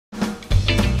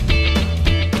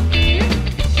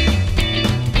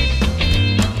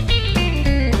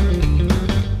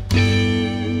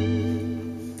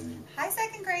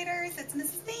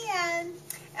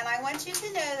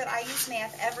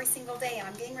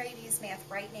ready to use math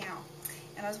right now,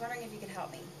 and I was wondering if you could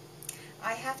help me.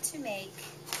 I have to make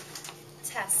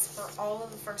tests for all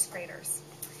of the first graders,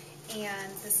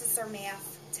 and this is their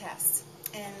math test.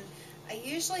 And I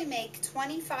usually make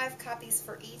 25 copies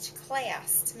for each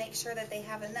class to make sure that they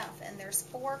have enough, and there's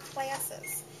 4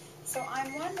 classes. So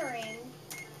I'm wondering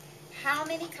how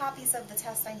many copies of the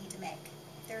test I need to make.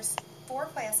 There's 4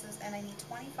 classes, and I need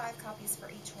 25 copies for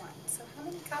each one. So how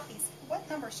many copies, what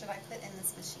number should I put in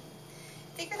this machine?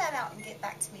 Figure that out and get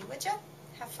back to me, would you?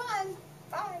 Have fun.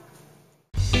 Bye.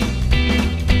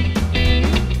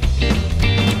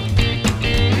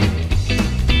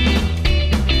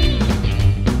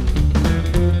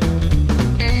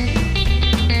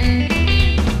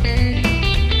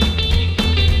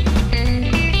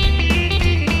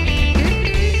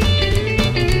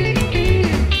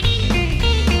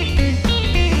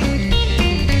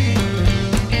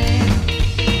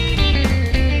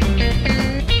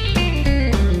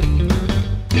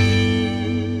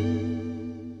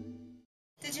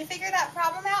 Did you figure that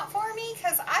problem out for me?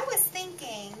 Because I was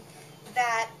thinking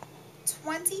that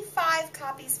 25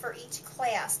 copies for each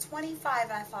class, 25,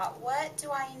 and I thought, what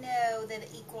do I know that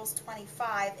equals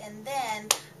 25? And then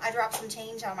I dropped some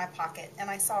change out of my pocket, and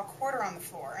I saw a quarter on the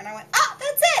floor, and I went, ah,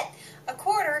 that's it! A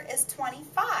quarter is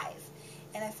 25.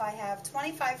 And if I have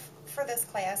 25 for this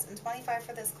class, and 25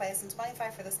 for this class, and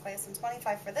 25 for this class, and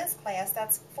 25 for this class,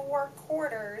 that's 4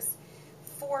 quarters.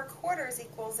 4 quarters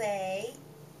equals a...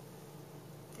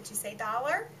 Did you say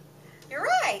dollar? You're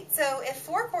right. So if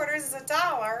 4 quarters is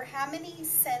 $1, how many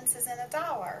cents is in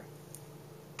 $1?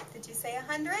 Did you say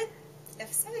 100?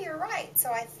 If so, you're right. So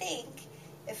I think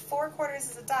if 4 quarters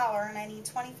is $1 and I need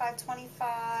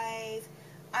 25,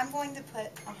 I'm going to put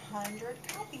 100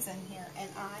 copies in here, and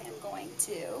I am going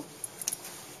to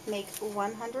make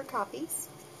 100 copies.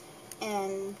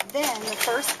 And then the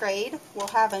first grade will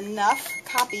have enough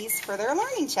copies for their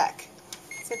learning check.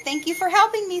 So thank you for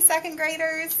helping me, second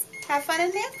graders. Have fun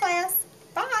in math class.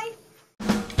 Bye.